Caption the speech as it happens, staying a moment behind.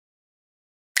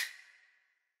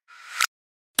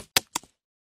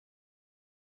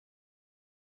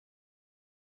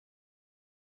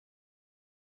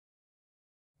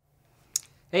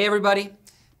Hey everybody,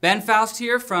 Ben Foust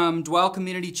here from Dwell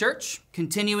Community Church,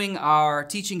 continuing our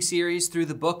teaching series through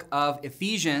the book of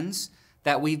Ephesians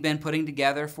that we've been putting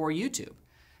together for YouTube.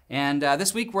 And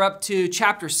this week we're up to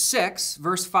chapter 6,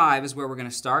 verse 5 is where we're going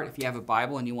to start if you have a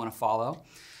Bible and you want to follow.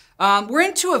 We're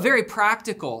into a very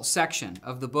practical section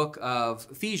of the book of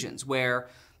Ephesians where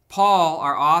Paul,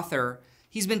 our author,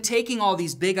 he's been taking all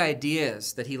these big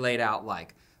ideas that he laid out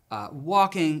like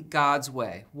walking God's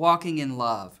way, walking in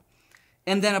love,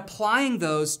 and then applying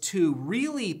those to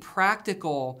really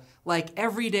practical, like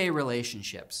everyday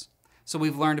relationships. So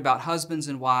we've learned about husbands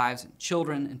and wives, and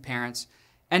children and parents.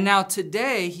 And now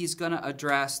today, he's going to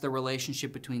address the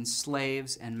relationship between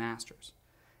slaves and masters.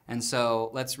 And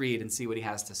so let's read and see what he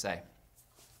has to say.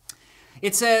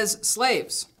 It says,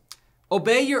 "Slaves,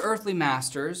 obey your earthly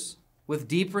masters with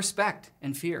deep respect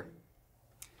and fear.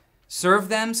 Serve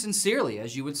them sincerely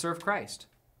as you would serve Christ.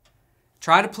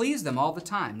 Try to please them all the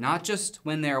time, not just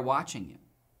when they are watching you.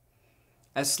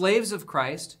 As slaves of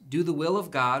Christ, do the will of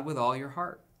God with all your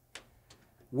heart.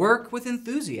 Work with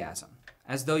enthusiasm,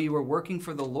 as though you were working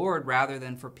for the Lord rather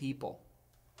than for people.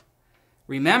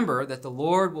 Remember that the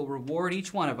Lord will reward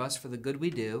each one of us for the good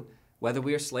we do, whether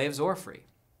we are slaves or free.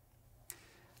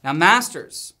 Now,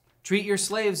 masters, treat your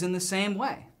slaves in the same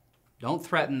way. Don't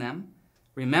threaten them.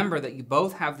 Remember that you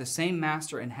both have the same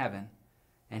master in heaven,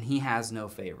 and he has no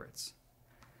favorites."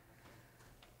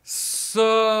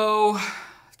 So,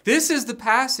 this is the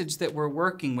passage that we're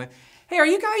working with. Hey, are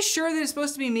you guys sure that it's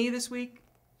supposed to be me this week?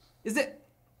 Is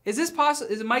this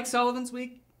possible? Is it Mike Sullivan's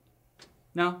week?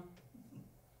 No?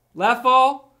 Left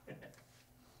ball?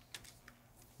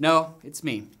 No, it's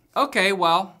me. Okay,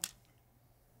 well,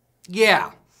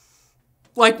 yeah.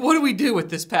 Like, what do we do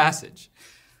with this passage?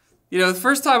 You know, the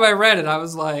first time I read it, I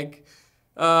was like,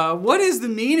 what is the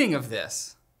meaning of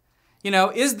this? You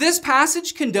know, is this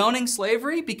passage condoning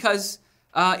slavery? Because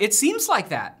it seems like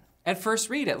that at first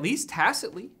read, at least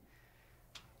tacitly.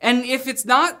 And if it's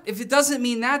not, if it doesn't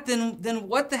mean that, then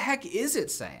what the heck is it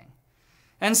saying?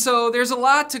 And so there's a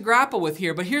lot to grapple with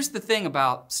here. But here's the thing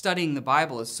about studying the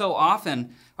Bible is so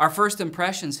often our first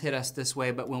impressions hit us this way.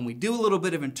 But when we do a little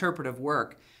bit of interpretive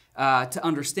work to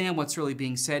understand what's really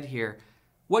being said here,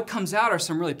 what comes out are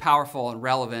some really powerful and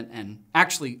relevant and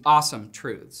actually awesome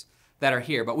truths that are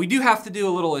here. But we do have to do a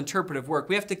little interpretive work.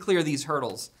 We have to clear these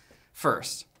hurdles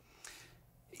first.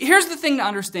 Here's the thing to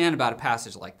understand about a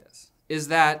passage like this, is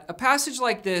that a passage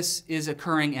like this is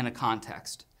occurring in a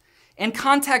context. And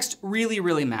context really,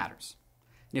 really matters.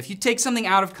 And if you take something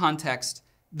out of context,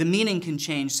 the meaning can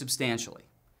change substantially.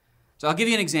 So I'll give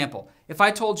you an example. If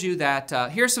I told you that,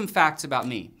 here's some facts about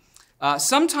me.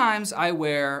 Sometimes I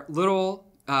wear little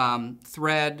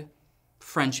thread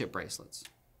friendship bracelets.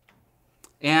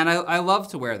 And I love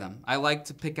to wear them. I like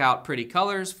to pick out pretty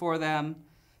colors for them.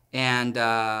 And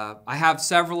I have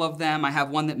several of them. I have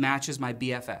one that matches my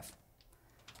BFF.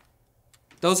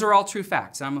 Those are all true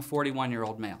facts. I'm a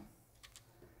 41-year-old male.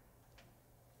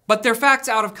 But they're facts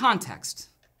out of context.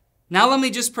 Now let me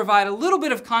just provide a little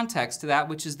bit of context to that,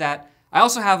 which is that I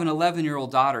also have an 11-year-old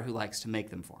daughter who likes to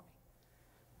make them for me.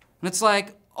 And it's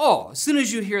like, oh, as soon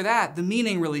as you hear that, the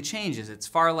meaning really changes. It's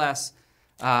far less,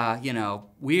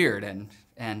 weird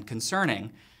and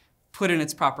concerning, put in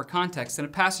its proper context. And a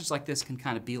passage like this can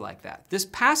kind of be like that. This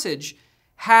passage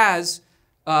has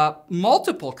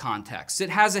multiple contexts. It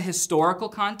has a historical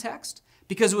context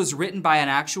because it was written by an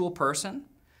actual person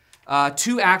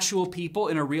to actual people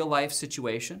in a real-life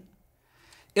situation.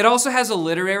 It also has a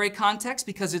literary context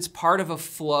because it's part of a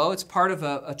flow. It's part of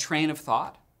a train of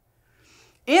thought.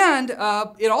 And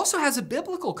it also has a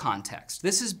biblical context.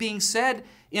 This is being said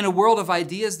in a world of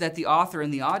ideas that the author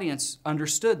and the audience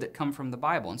understood that come from the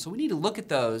Bible. And so we need to look at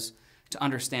those to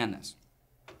understand this.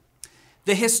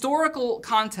 The historical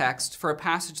context for a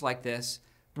passage like this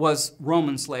was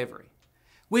Roman slavery,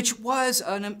 which was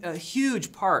a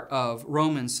huge part of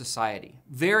Roman society,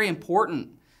 very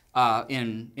important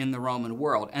in the Roman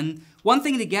world. And one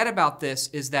thing to get about this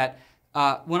is that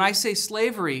when I say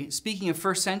slavery, speaking of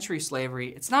first century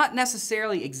slavery, it's not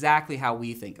necessarily exactly how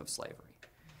we think of slavery.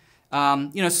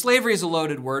 Slavery is a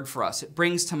loaded word for us. It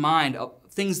brings to mind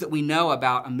things that we know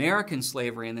about American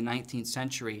slavery in the 19th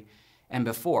century and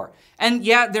before. And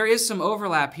yeah, there is some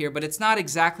overlap here, but it's not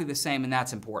exactly the same, and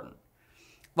that's important.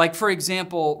 Like, for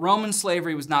example, Roman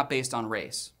slavery was not based on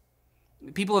race.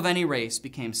 People of any race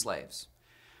became slaves.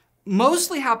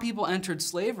 Mostly how people entered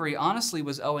slavery, honestly,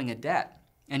 was owing a debt.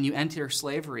 And you enter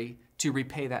slavery to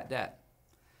repay that debt.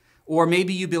 Or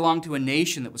maybe you belonged to a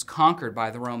nation that was conquered by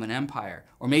the Roman Empire.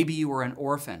 Or maybe you were an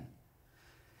orphan.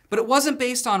 But it wasn't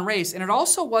based on race, and it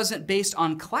also wasn't based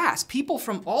on class. People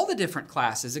from all the different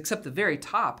classes, except the very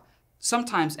top,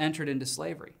 sometimes entered into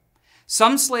slavery.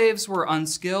 Some slaves were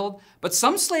unskilled, but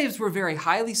some slaves were very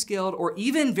highly skilled or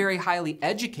even very highly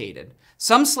educated.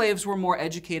 Some slaves were more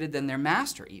educated than their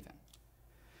master even.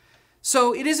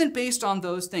 So it isn't based on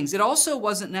those things. It also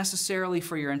wasn't necessarily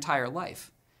for your entire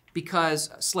life, because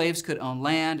slaves could own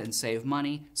land and save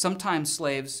money. Sometimes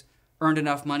slaves earned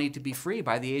enough money to be free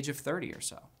by the age of 30 or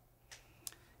so.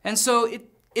 And so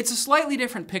it's a slightly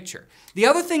different picture. The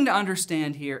other thing to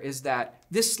understand here is that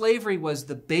this slavery was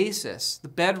the basis, the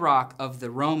bedrock of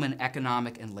the Roman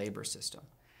economic and labor system.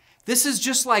 This is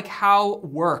just like how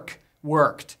work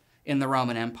worked in the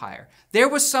Roman Empire. There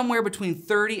was somewhere between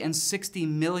 30 and 60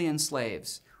 million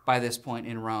slaves by this point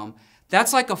in Rome.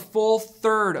 That's like a full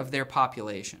third of their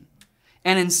population.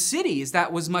 And in cities,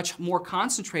 that was much more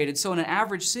concentrated. So in an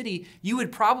average city, you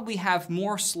would probably have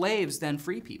more slaves than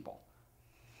free people.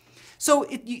 So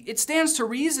it stands to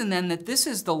reason then that this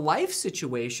is the life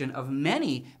situation of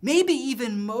many, maybe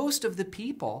even most of the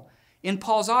people in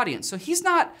Paul's audience. So he's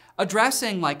not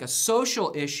addressing like a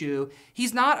social issue.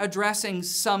 He's not addressing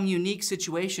some unique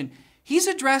situation. He's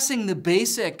addressing the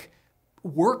basic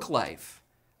work life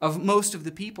of most of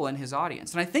the people in his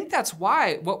audience. And I think that's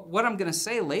why what I'm going to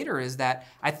say later is that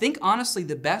I think honestly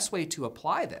the best way to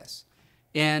apply this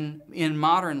in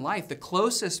modern life, the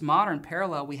closest modern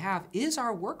parallel we have is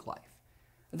our work life.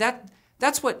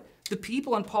 That's what the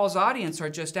people in Paul's audience are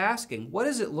just asking. What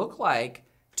does it look like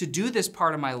to do this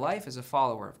part of my life as a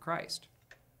follower of Christ?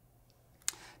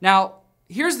 Now,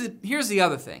 here's the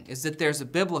other thing, is that there's a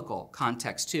biblical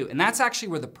context too, and that's actually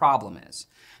where the problem is.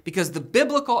 Because the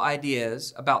biblical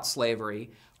ideas about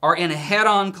slavery are in a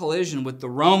head-on collision with the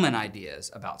Roman ideas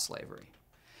about slavery.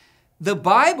 The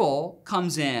Bible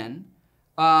comes in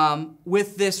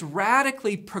with this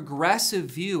radically progressive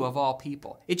view of all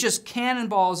people. It just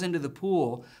cannonballs into the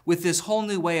pool with this whole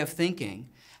new way of thinking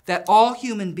that all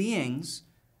human beings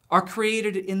are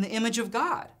created in the image of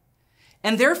God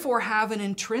and therefore have an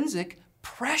intrinsic,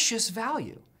 precious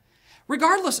value.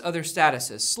 Regardless of their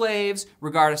status as slaves,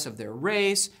 regardless of their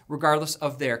race, regardless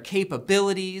of their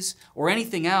capabilities or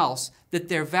anything else, that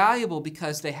they're valuable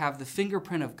because they have the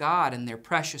fingerprint of God and they're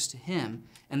precious to Him,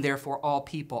 and therefore all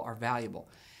people are valuable.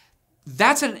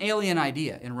 That's an alien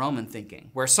idea in Roman thinking,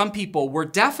 where some people were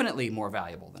definitely more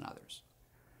valuable than others.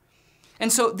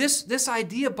 And so this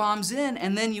idea bombs in,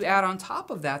 and then you add on top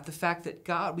of that the fact that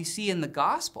God, we see in the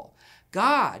gospel,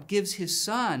 God gives His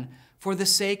Son for the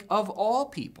sake of all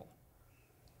people.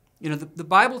 You know, the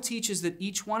Bible teaches that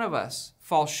each one of us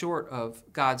falls short of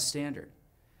God's standard.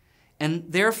 And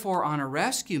therefore, on a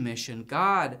rescue mission,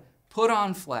 God put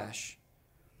on flesh,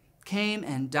 came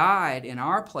and died in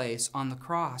our place on the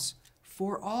cross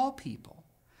for all people.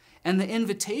 And the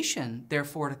invitation,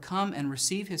 therefore, to come and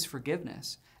receive His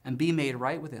forgiveness and be made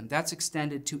right with Him, that's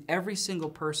extended to every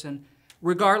single person,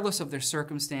 regardless of their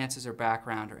circumstances or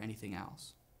background or anything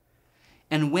else.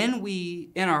 And when we,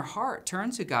 in our heart,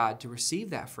 turn to God to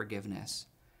receive that forgiveness,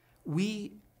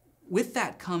 with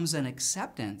that comes an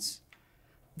acceptance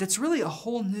that's really a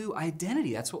whole new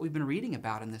identity. That's what we've been reading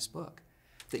about in this book.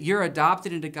 That you're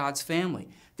adopted into God's family,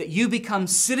 that you become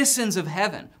citizens of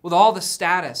heaven with all the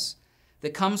status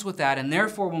that comes with that. And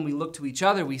therefore, when we look to each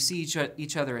other, we see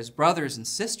each other as brothers and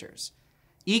sisters,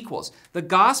 equals. The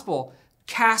gospel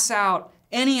casts out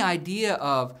any idea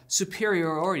of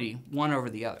superiority one over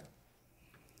the other.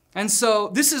 And so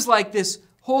this is like this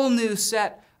whole new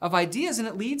set of ideas, and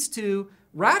it leads to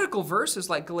radical verses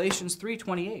like Galatians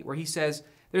 3:28, where he says,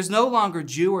 there's no longer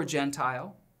Jew or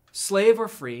Gentile, slave or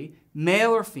free,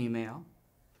 male or female,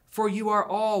 for you are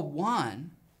all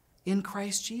one in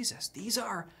Christ Jesus. These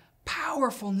are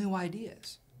powerful new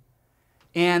ideas,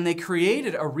 and they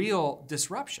created a real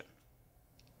disruption.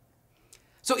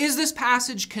 So is this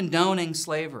passage condoning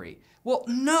slavery? Well,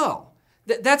 no.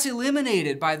 That's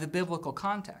eliminated by the biblical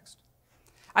context.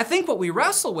 I think what we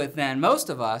wrestle with then,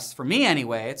 most of us, for me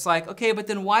anyway, it's like, okay, but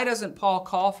then why doesn't Paul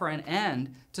call for an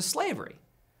end to slavery?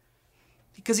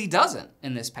 Because he doesn't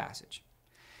in this passage.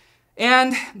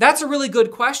 And that's a really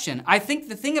good question. I think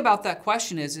the thing about that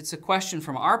question is it's a question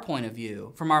from our point of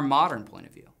view, from our modern point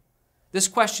of view. This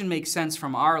question makes sense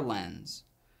from our lens.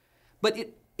 But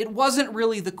it wasn't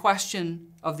really the question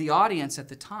of the audience at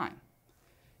the time.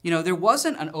 You know, there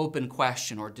wasn't an open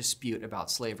question or dispute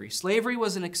about slavery. Slavery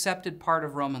was an accepted part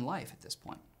of Roman life at this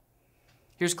point.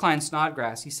 Here's Klein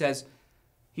Snodgrass. He says,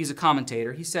 he's a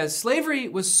commentator. He says, slavery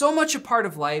was so much a part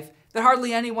of life that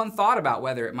hardly anyone thought about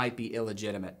whether it might be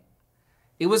illegitimate.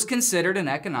 It was considered an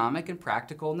economic and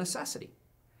practical necessity,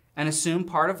 an assumed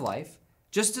part of life,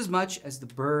 just as much as the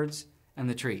birds and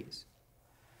the trees.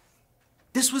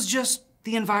 This was just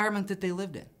the environment that they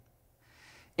lived in.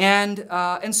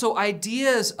 And so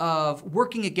ideas of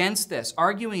working against this,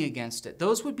 arguing against it,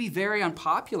 those would be very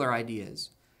unpopular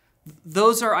ideas.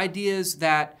 Those are ideas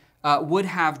that would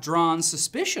have drawn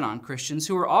suspicion on Christians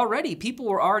people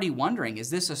were already wondering, is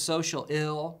this a social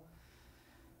ill?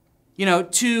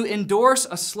 To endorse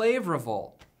a slave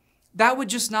revolt, that would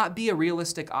just not be a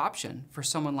realistic option for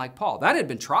someone like Paul. That had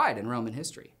been tried in Roman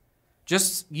history.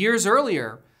 Just years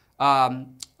earlier,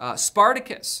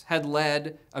 Spartacus had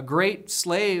led a great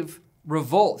slave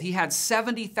revolt. He had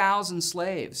 70,000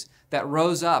 slaves that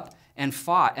rose up and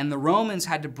fought, and the Romans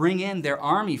had to bring in their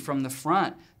army from the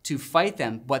front to fight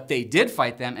them, but they did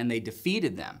fight them and they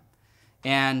defeated them.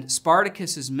 And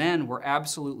Spartacus's men were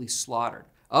absolutely slaughtered.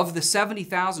 Of the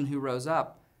 70,000 who rose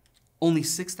up, only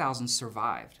 6,000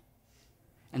 survived.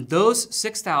 And those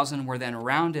 6,000 were then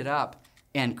rounded up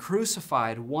and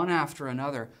crucified one after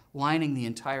another, lining the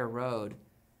entire road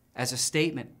as a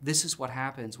statement, this is what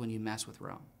happens when you mess with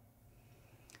Rome.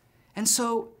 And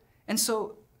so,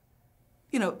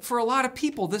 for a lot of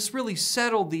people, this really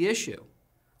settled the issue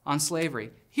on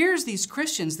slavery. Here's these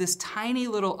Christians, this tiny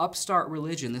little upstart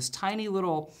religion, this tiny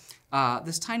little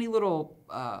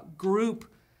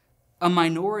group, a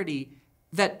minority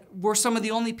that were some of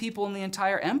the only people in the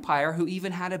entire empire who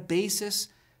even had a basis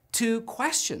to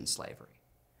question slavery.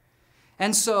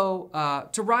 And so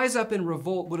to rise up in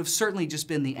revolt would have certainly just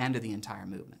been the end of the entire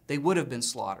movement. They would have been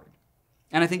slaughtered.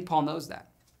 And I think Paul knows that.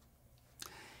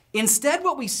 Instead,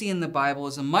 what we see in the Bible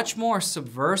is a much more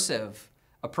subversive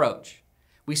approach.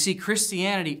 We see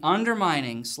Christianity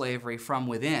undermining slavery from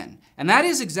within. And that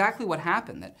is exactly what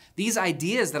happened. That these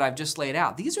ideas that I've just laid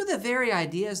out, these are the very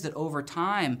ideas that over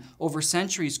time, over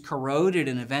centuries, corroded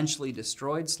and eventually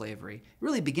destroyed slavery. It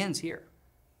really begins here.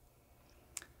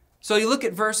 So you look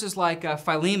at verses like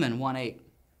Philemon 1:8,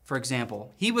 for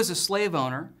example. He was a slave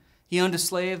owner. He owned a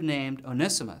slave named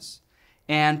Onesimus.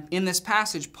 And in this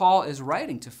passage, Paul is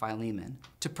writing to Philemon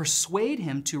to persuade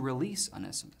him to release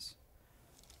Onesimus.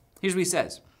 Here's what he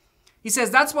says. He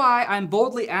says, that's why I'm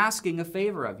boldly asking a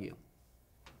favor of you.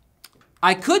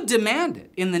 I could demand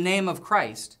it in the name of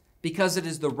Christ because it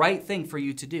is the right thing for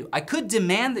you to do. I could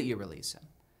demand that you release him.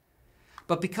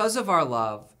 But because of our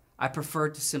love, I prefer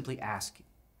to simply ask you.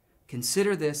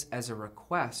 Consider this as a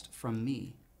request from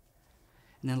me.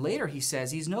 And then later he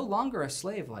says, he's no longer a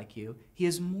slave like you. He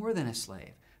is more than a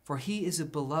slave, for he is a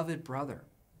beloved brother,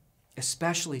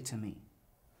 especially to me.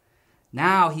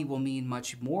 Now he will mean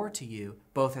much more to you,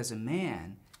 both as a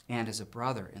man and as a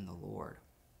brother in the Lord.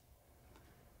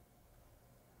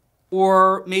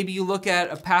 Or maybe you look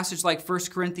at a passage like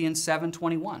 1 Corinthians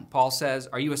 7:21. Paul says,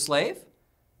 are you a slave?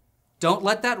 Don't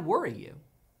let that worry you.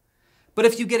 But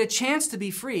if you get a chance to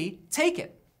be free, take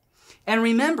it. And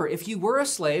remember, if you were a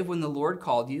slave when the Lord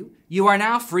called you, you are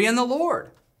now free in the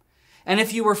Lord. And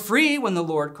if you were free when the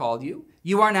Lord called you,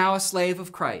 you are now a slave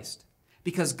of Christ,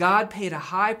 because God paid a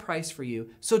high price for you,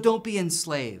 so don't be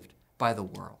enslaved by the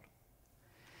world.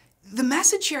 The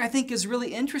message here, I think, is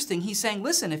really interesting. He's saying,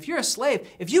 listen, if you're a slave,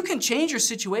 if you can change your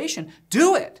situation,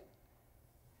 do it.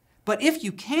 But if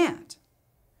you can't,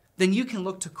 then you can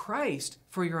look to Christ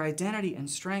for your identity and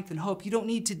strength and hope. You don't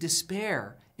need to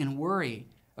despair and worry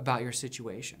about your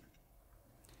situation.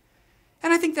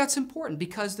 And I think that's important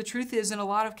because the truth is, in a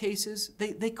lot of cases,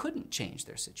 they couldn't change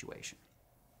their situation.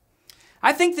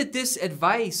 I think that this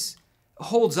advice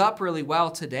holds up really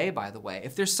well today, by the way.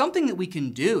 If there's something that we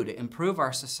can do to improve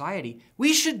our society,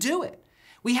 we should do it.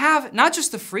 We have not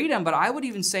just the freedom, but I would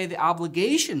even say the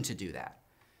obligation to do that.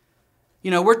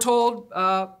 We're told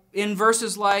in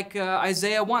verses like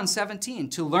Isaiah 1:17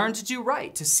 to learn to do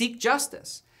right, to seek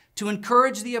justice, to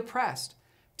encourage the oppressed,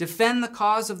 defend the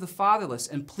cause of the fatherless,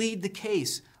 and plead the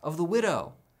case of the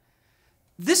widow.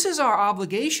 This is our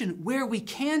obligation where we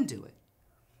can do it.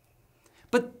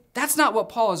 But that's not what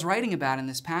Paul is writing about in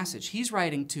this passage. He's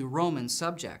writing to Roman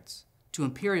subjects, to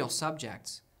imperial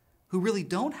subjects who really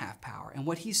don't have power. And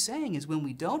what he's saying is when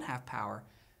we don't have power,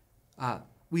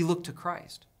 we look to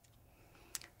Christ.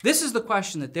 This is the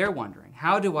question that they're wondering.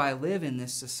 How do I live in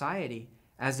this society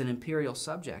as an imperial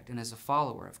subject and as a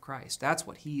follower of Christ? That's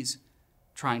what he's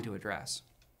trying to address.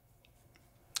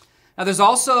 Now, there's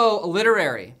also a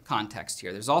literary context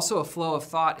here. There's also a flow of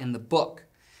thought in the book.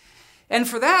 And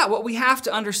for that, what we have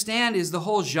to understand is the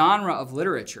whole genre of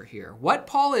literature here. What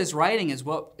Paul is writing is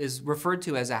what is referred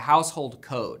to as a household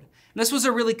code. And this was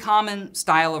a really common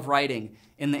style of writing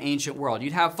in the ancient world.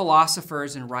 You'd have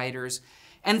philosophers and writers,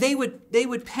 and they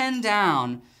would pen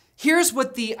down, here's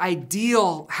what the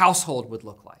ideal household would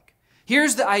look like.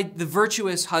 Here's the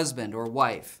virtuous husband or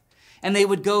wife. And they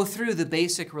would go through the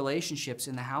basic relationships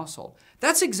in the household.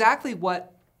 That's exactly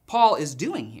what Paul is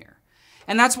doing here.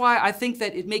 And that's why I think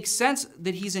that it makes sense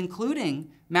that he's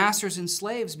including masters and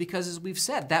slaves, because as we've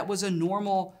said, that was a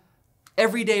normal,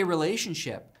 everyday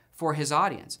relationship for his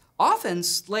audience. Often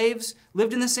slaves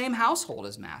lived in the same household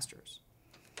as masters.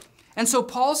 And so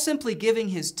Paul's simply giving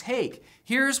his take.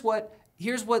 Here's what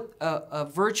a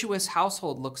virtuous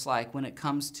household looks like when it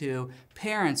comes to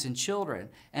parents and children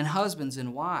and husbands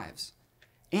and wives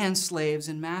and slaves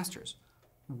and masters.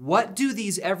 What do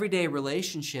these everyday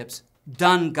relationships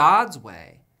done God's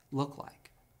way look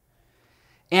like?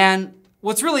 And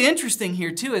what's really interesting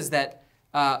here too is that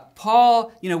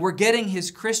Paul, we're getting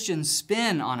his Christian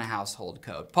spin on a household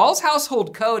code. Paul's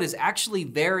household code is actually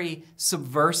very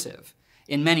subversive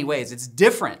in many ways. It's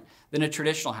different than a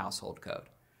traditional household code.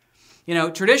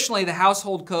 Traditionally the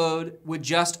household code would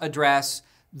just address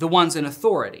the ones in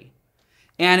authority.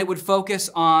 And it would focus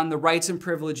on the rights and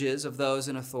privileges of those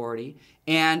in authority,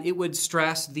 and it would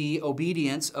stress the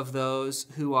obedience of those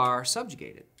who are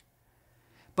subjugated.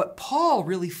 But Paul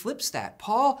really flips that.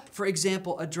 Paul, for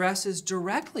example, addresses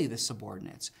directly the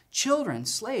subordinates, children,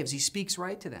 slaves. He speaks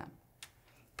right to them.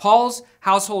 Paul's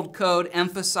household code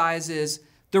emphasizes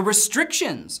the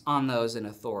restrictions on those in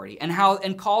authority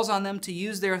and calls on them to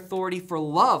use their authority for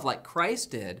love like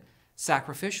Christ did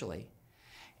sacrificially.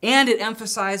 And it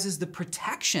emphasizes the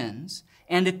protections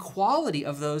and equality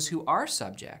of those who are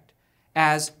subject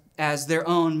as their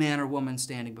own man or woman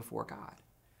standing before God.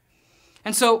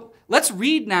 And so let's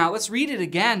read it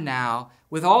again now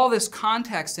with all this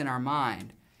context in our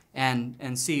mind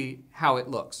and see how it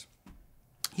looks.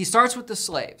 He starts with the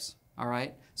slaves, all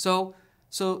right? So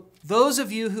those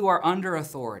of you who are under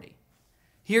authority,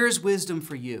 here's wisdom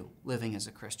for you living as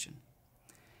a Christian.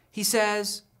 He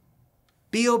says,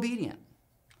 be obedient.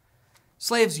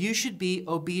 Slaves, you should be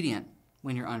obedient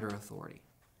when you're under authority.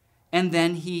 And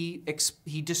then he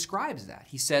describes that.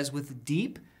 He says, with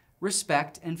deep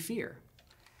respect and fear.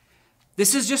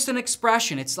 This is just an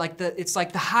expression. It's like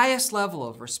the highest level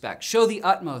of respect. Show the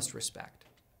utmost respect.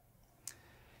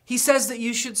 He says that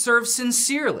you should serve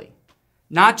sincerely,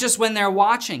 not just when they're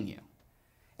watching you,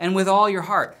 and with all your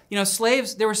heart.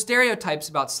 Slaves, there were stereotypes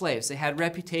about slaves. They had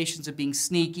reputations of being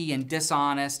sneaky and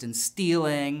dishonest and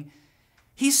stealing.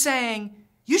 He's saying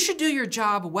you should do your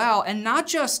job well, and not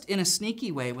just in a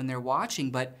sneaky way when they're watching,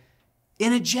 but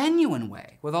in a genuine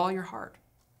way with all your heart.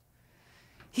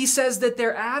 He says that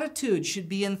their attitude should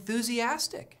be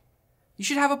enthusiastic. You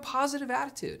should have a positive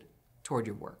attitude toward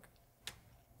your work.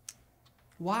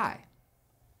 Why?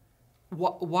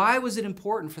 Why was it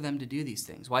important for them to do these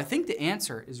things? Well, I think the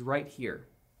answer is right here.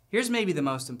 Here's maybe the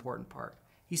most important part.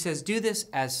 He says, do this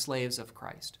as slaves of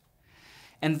Christ.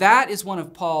 And that is one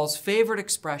of Paul's favorite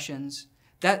expressions.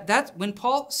 That when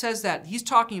Paul says that, he's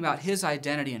talking about his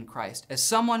identity in Christ as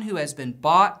someone who has been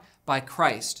bought by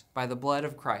Christ, by the blood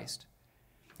of Christ.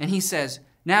 And he says,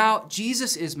 now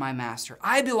Jesus is my master.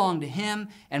 I belong to him,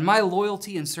 and my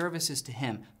loyalty and service is to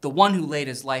him, the one who laid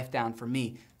his life down for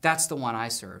me. That's the one I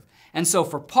serve. And so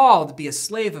for Paul to be a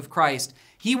slave of Christ,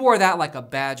 he wore that like a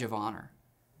badge of honor.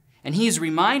 And he's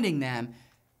reminding them,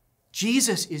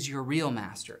 Jesus is your real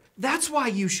master. That's why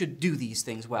you should do these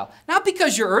things well. Not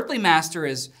because your earthly master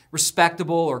is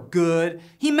respectable or good.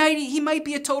 He might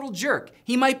be a total jerk.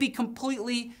 He might be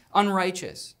completely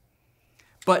unrighteous.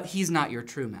 But he's not your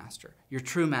true master. Your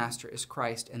true master is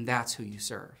Christ, and that's who you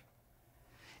serve.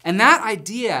 And that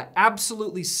idea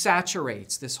absolutely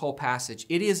saturates this whole passage.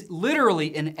 It is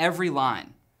literally in every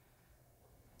line.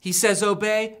 He says,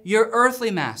 obey your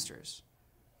earthly masters,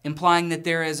 implying that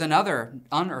there is another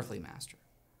unearthly master.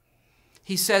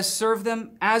 He says, serve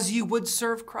them as you would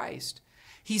serve Christ.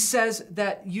 He says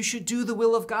that you should do the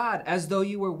will of God as though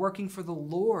you were working for the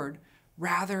Lord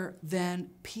rather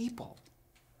than people.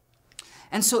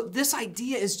 And so this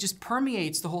idea just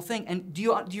permeates the whole thing. And do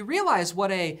you realize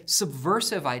what a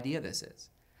subversive idea this is?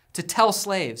 To tell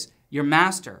slaves, your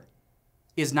master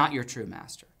is not your true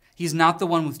master. He's not the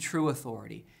one with true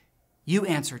authority. You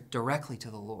answer directly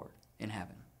to the Lord in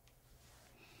heaven.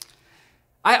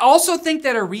 I also think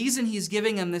that a reason he's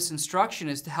giving them this instruction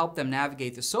is to help them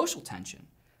navigate the social tension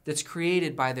that's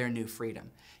created by their new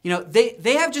freedom.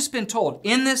 They have just been told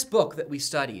in this book that we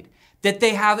studied that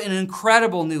they have an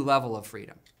incredible new level of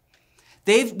freedom.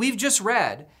 We've just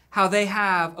read how they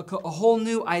have a whole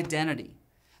new identity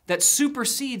that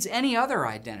supersedes any other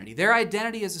identity. Their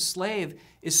identity as a slave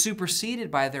is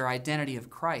superseded by their identity of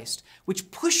Christ,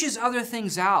 which pushes other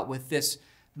things out with this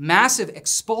massive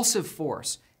expulsive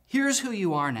force. Here's who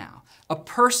you are now, a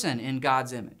person in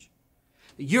God's image.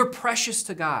 You're precious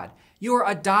to God. You're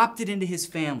adopted into his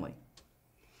family.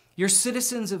 You're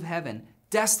citizens of heaven,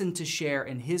 destined to share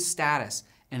in his status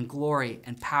and glory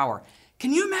and power.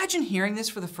 Can you imagine hearing this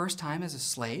for the first time as a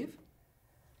slave?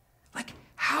 Like,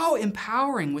 how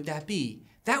empowering would that be?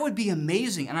 That would be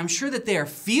amazing, and I'm sure that they are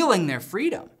feeling their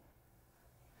freedom.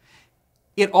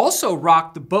 It also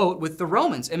rocked the boat with the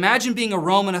Romans. Imagine being a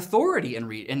Roman authority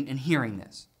and hearing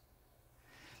this.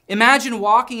 Imagine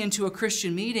walking into a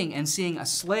Christian meeting and seeing a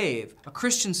slave, a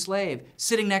Christian slave,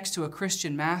 sitting next to a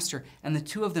Christian master, and the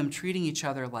two of them treating each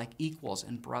other like equals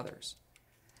and brothers.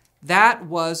 That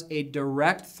was a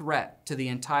direct threat to the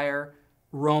entire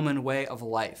Roman way of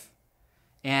life.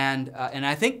 And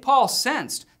I think Paul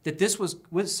sensed that this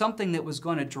was something that was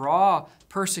going to draw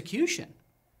persecution.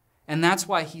 And that's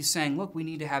why he's saying, look, we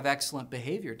need to have excellent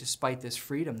behavior despite this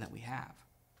freedom that we have.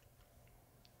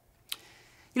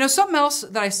 You know, something else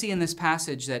that I see in this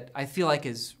passage that I feel like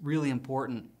is really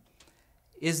important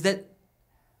is that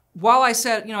while I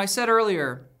said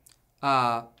earlier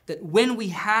that when we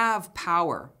have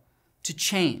power to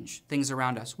change things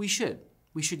around us, we should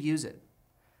use it.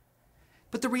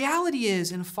 But the reality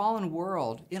is, in a fallen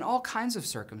world, in all kinds of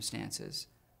circumstances,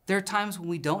 there are times when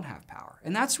we don't have power.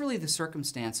 And that's really the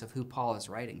circumstance of who Paul is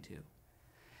writing to.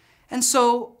 And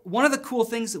so one of the cool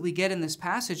things that we get in this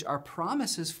passage are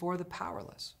promises for the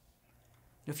powerless.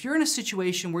 If you're in a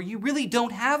situation where you really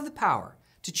don't have the power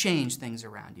to change things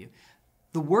around you,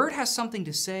 the Word has something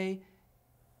to say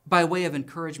by way of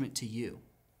encouragement to you.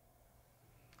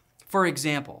 For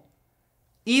example,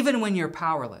 even when you're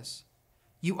powerless,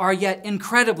 you are yet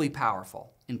incredibly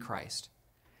powerful in Christ.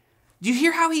 Do you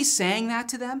hear how he's saying that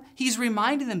to them? He's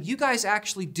reminding them, you guys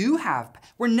actually do have,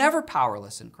 we're never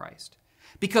powerless in Christ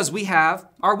because we have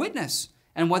our witness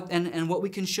and what we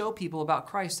can show people about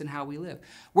Christ and how we live.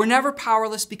 We're never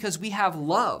powerless because we have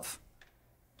love.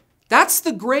 That's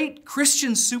the great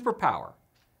Christian superpower,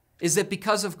 is that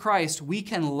because of Christ, we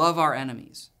can love our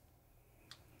enemies.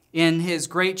 In his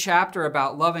great chapter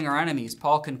about loving our enemies,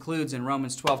 Paul concludes in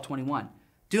Romans 12:21,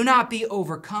 do not be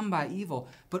overcome by evil,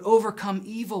 but overcome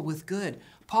evil with good.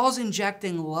 Paul's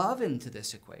injecting love into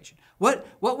this equation. What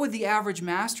would the average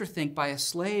master think by a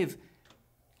slave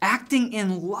acting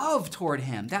in love toward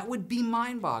him? That would be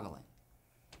mind-boggling.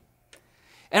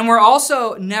 And we're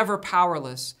also never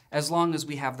powerless as long as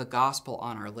we have the gospel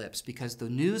on our lips, because the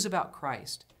news about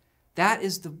Christ,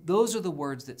 those are the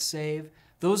words that save.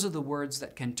 Those are the words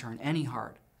that can turn any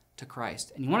heart to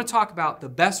Christ. And you want to talk about the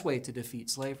best way to defeat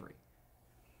slavery,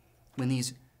 when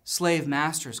these slave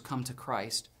masters come to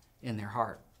Christ in their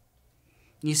heart.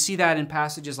 And you see that in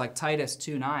passages like Titus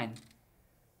 2:9.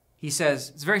 He says,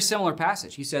 it's a very similar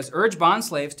passage. He says, urge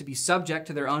bondslaves to be subject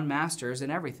to their own masters in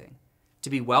everything, to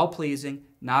be well-pleasing,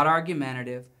 not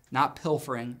argumentative, not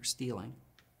pilfering or stealing,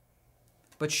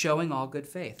 but showing all good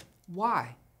faith.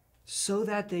 Why? So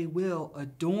that they will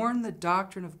adorn the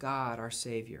doctrine of God, our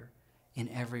Savior, in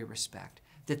every respect.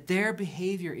 That their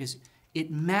behavior it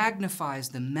magnifies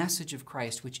the message of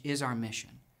Christ, which is our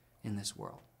mission in this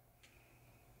world.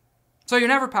 So you're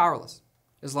never powerless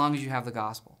as long as you have the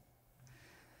gospel.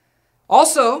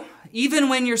 Also, even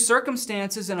when your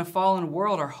circumstances in a fallen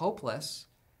world are hopeless,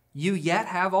 you yet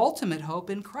have ultimate hope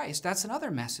in Christ. That's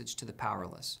another message to the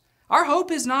powerless. Our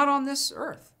hope is not on this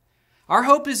earth. Our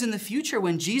hope is in the future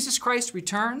when Jesus Christ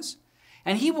returns,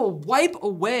 and he will wipe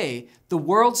away the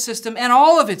world system and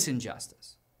all of its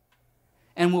injustice,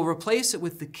 and will replace it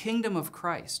with the kingdom of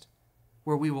Christ,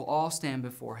 where we will all stand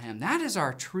before him. That is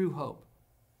our true hope.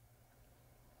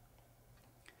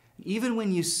 Even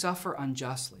when you suffer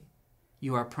unjustly,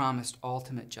 you are promised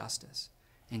ultimate justice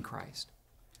in Christ.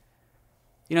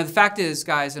 You know, the fact is,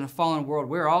 guys, in a fallen world,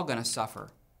 we're all going to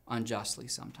suffer unjustly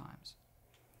sometimes.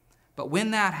 But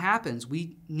when that happens,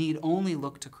 we need only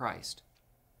look to Christ,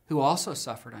 who also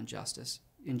suffered injustice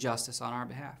on our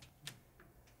behalf.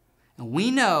 And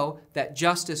we know that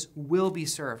justice will be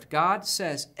served. God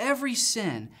says every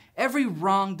sin, every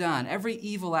wrong done, every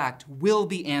evil act will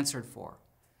be answered for,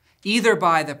 either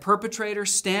by the perpetrator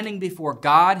standing before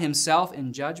God himself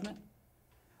in judgment,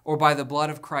 or by the blood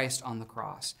of Christ on the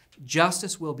cross.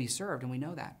 Justice will be served, and we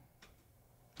know that.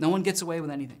 No one gets away with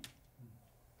anything.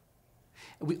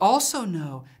 We also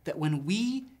know that when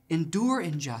we endure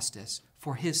injustice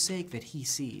for his sake that he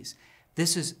sees,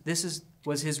 this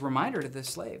was his reminder to the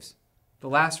slaves. The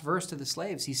last verse to the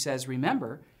slaves, he says,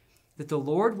 remember that the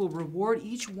Lord will reward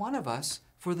each one of us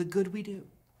for the good we do,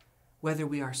 whether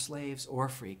we are slaves or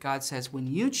free. God says, when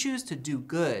you choose to do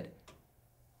good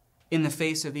in the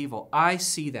face of evil, I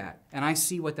see that, and I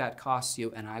see what that costs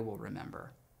you, and I will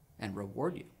remember and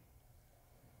reward you.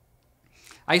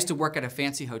 I used to work at a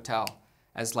fancy hotel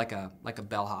as like a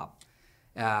bellhop.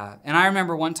 And I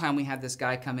remember one time we had this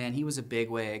guy come in. He was a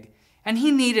bigwig, and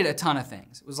he needed a ton of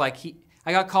things. It was like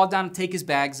I got called down to take his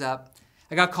bags up.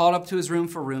 I got called up to his room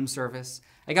for room service.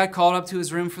 I got called up to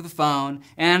his room for the phone,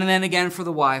 and then again for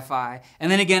the Wi-Fi,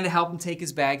 and then again to help him take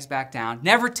his bags back down.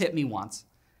 Never tipped me once.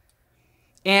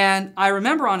 And I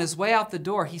remember on his way out the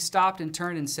door, he stopped and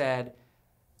turned and said,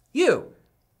 You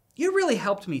really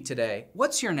helped me today.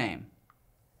 What's your name?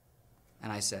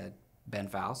 And I said, Ben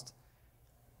Foust.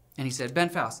 And he said, Ben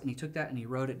Foust. And he took that and he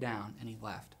wrote it down and he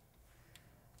left.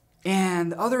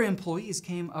 And the other employees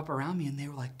came up around me and they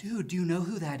were like, dude, do you know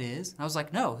who that is? And I was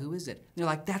like, no, who is it? And they're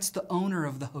like, that's the owner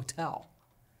of the hotel.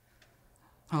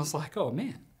 I was like, oh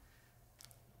man,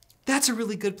 that's a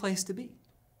really good place to be.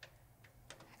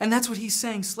 And that's what he's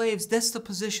saying, slaves, that's the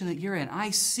position that you're in. I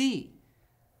see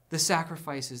the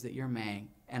sacrifices that you're making,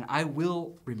 and I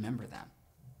will remember them.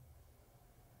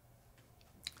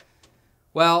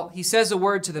 Well, he says a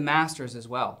word to the masters as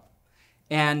well.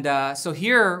 And so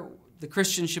here, the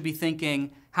Christian should be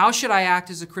thinking, how should I act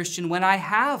as a Christian when I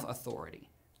have authority?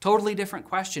 Totally different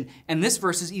question. And this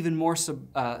verse is even more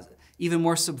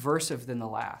subversive than the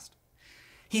last.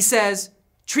 He says,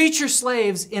 treat your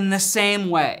slaves in the same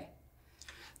way.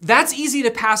 That's easy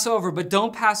to pass over, but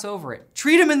don't pass over it.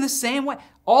 Treat them in the same way.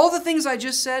 All the things I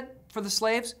just said for the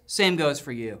slaves, same goes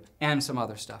for you, and some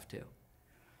other stuff too.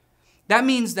 That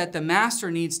means that the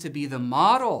master needs to be the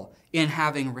model in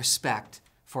having respect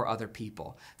for other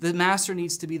people. The master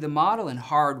needs to be the model in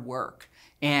hard work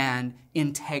and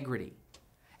integrity.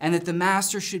 And that the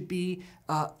master should be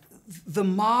the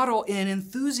model in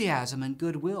enthusiasm and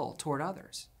goodwill toward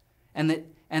others. And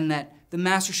that the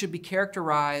master should be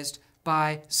characterized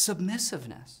by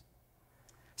submissiveness.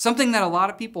 Something that a lot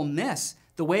of people miss.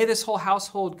 The way this whole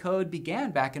household code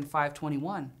began back in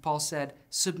 521, Paul said,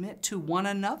 submit to one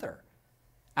another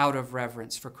out of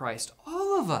reverence for Christ.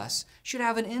 All of us should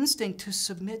have an instinct to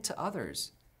submit to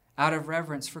others out of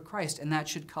reverence for Christ, and that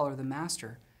should color the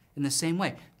master in the same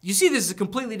way. You see, this is a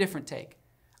completely different take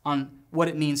on what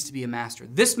it means to be a master.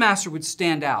 This master would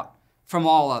stand out from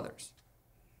all others.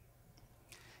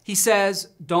 He says,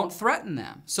 don't threaten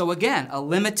them. So again, a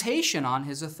limitation on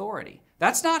his authority.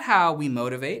 That's not how we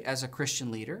motivate as a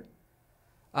Christian leader.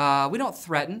 We don't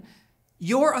threaten.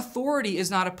 Your authority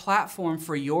is not a platform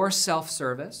for your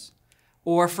self-service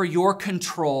or for your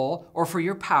control or for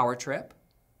your power trip.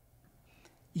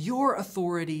 Your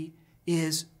authority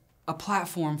is a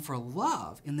platform for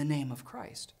love in the name of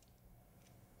Christ.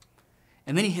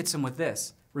 And then he hits them with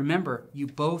this. Remember, you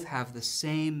both have the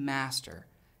same master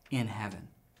in heaven.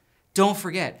 Don't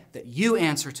forget that you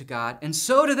answer to God, and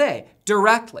so do they,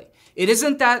 directly. It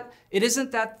isn't that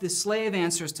the slave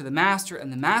answers to the master and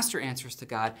the master answers to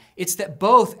God. It's that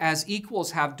both as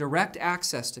equals have direct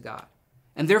access to God.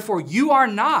 And therefore, you are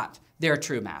not their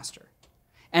true master.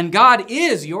 And God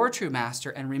is your true master.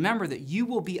 And remember that you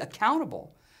will be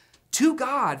accountable to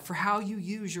God for how you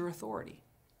use your authority.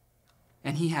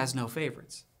 And he has no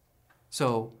favorites.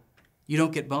 So you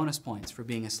don't get bonus points for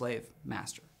being a slave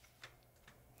master.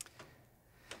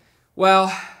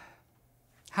 Well,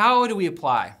 how do we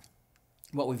apply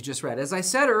what we've just read? As I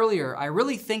said earlier, I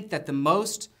really think that the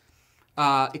most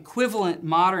equivalent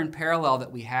modern parallel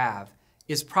that we have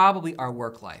is probably our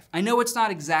work life. I know it's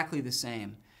not exactly the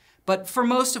same, but for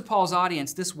most of Paul's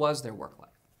audience, this was their work life.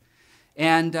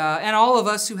 And all of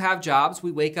us who have jobs,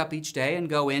 we wake up each day and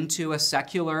go into a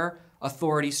secular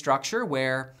authority structure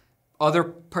where other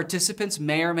participants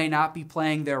may or may not be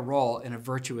playing their role in a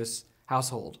virtuous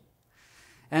household.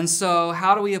 And so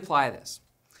how do we apply this?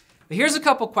 But here's a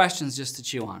couple questions just to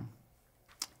chew on.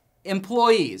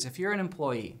 Employees, if you're an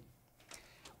employee,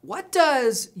 what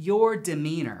does your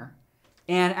demeanor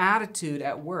and attitude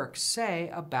at work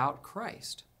say about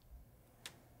Christ?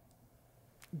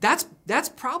 That's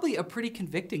probably a pretty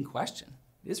convicting question.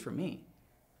 It is for me.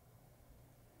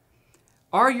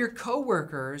 Are your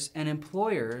coworkers and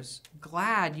employers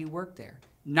glad you work there?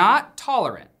 Not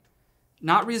tolerant,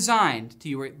 not resigned to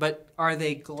you work, but are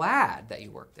they glad that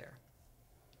you work there?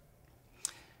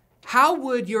 How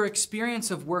would your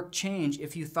experience of work change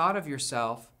if you thought of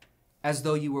yourself as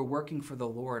though you were working for the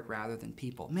Lord rather than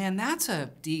people? Man, that's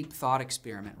a deep thought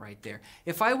experiment right there.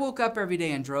 If I woke up every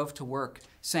day and drove to work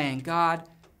saying, God,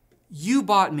 you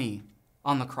bought me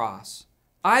on the cross.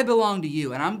 I belong to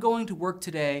you, and I'm going to work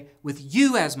today with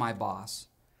you as my boss,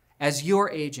 as your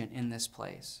agent in this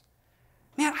place.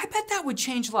 Man, I bet that would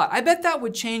change a lot. I bet that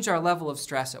would change our level of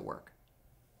stress at work.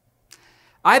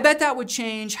 I bet that would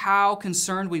change how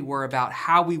concerned we were about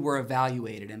how we were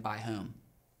evaluated and by whom.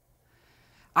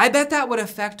 I bet that would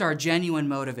affect our genuine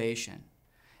motivation.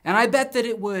 And I bet that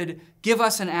it would give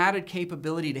us an added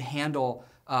capability to handle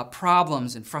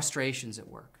problems and frustrations at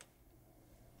work.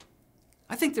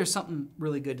 I think there's something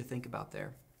really good to think about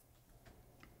there.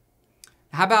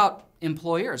 How about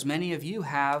employers? Many of you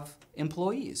have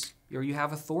employees, or you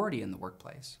have authority in the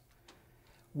workplace.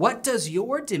 What does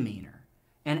your demeanor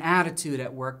and attitude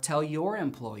at work tell your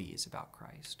employees about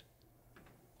Christ?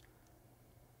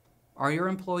 Are your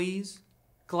employees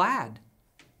glad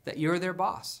that you're their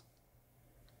boss?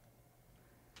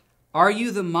 Are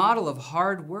you the model of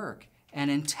hard work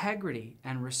and integrity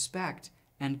and respect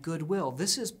and goodwill?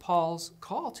 This is Paul's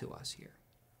call to us here.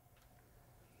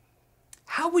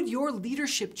 How would your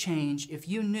leadership change if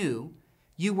you knew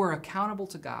you were accountable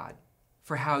to God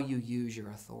for how you use your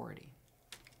authority?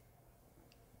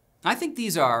 I think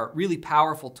these are really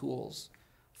powerful tools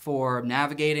for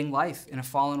navigating life in a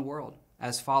fallen world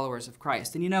as followers of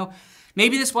Christ. And you know,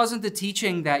 maybe this wasn't the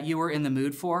teaching that you were in the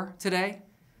mood for today.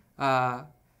 But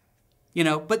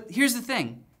here's the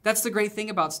thing. That's the great thing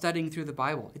about studying through the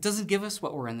Bible. It doesn't give us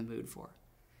what we're in the mood for.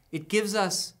 It gives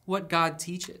us what God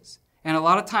teaches. And a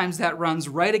lot of times that runs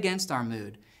right against our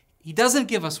mood. He doesn't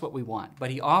give us what we want,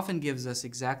 but he often gives us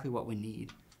exactly what we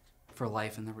need for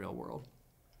life in the real world.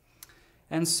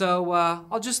 And so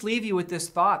I'll just leave you with this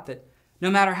thought that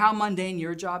no matter how mundane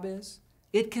your job is,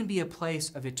 it can be a place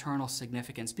of eternal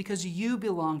significance because you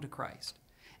belong to Christ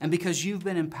and because you've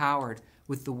been empowered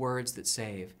with the words that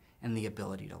save and the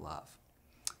ability to love.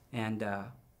 And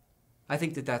I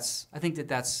think that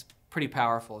that's pretty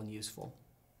powerful and useful.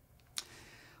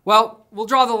 Well, we'll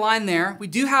draw the line there. We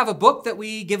do have a book that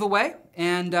we give away,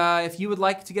 and if you would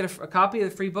like to get a copy of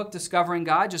the free book, Discovering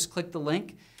God, just click the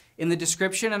link in the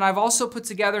description. And I've also put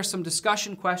together some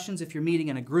discussion questions if you're meeting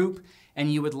in a group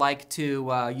and you would like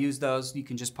to use those. You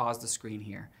can just pause the screen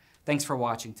here. Thanks for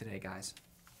watching today, guys.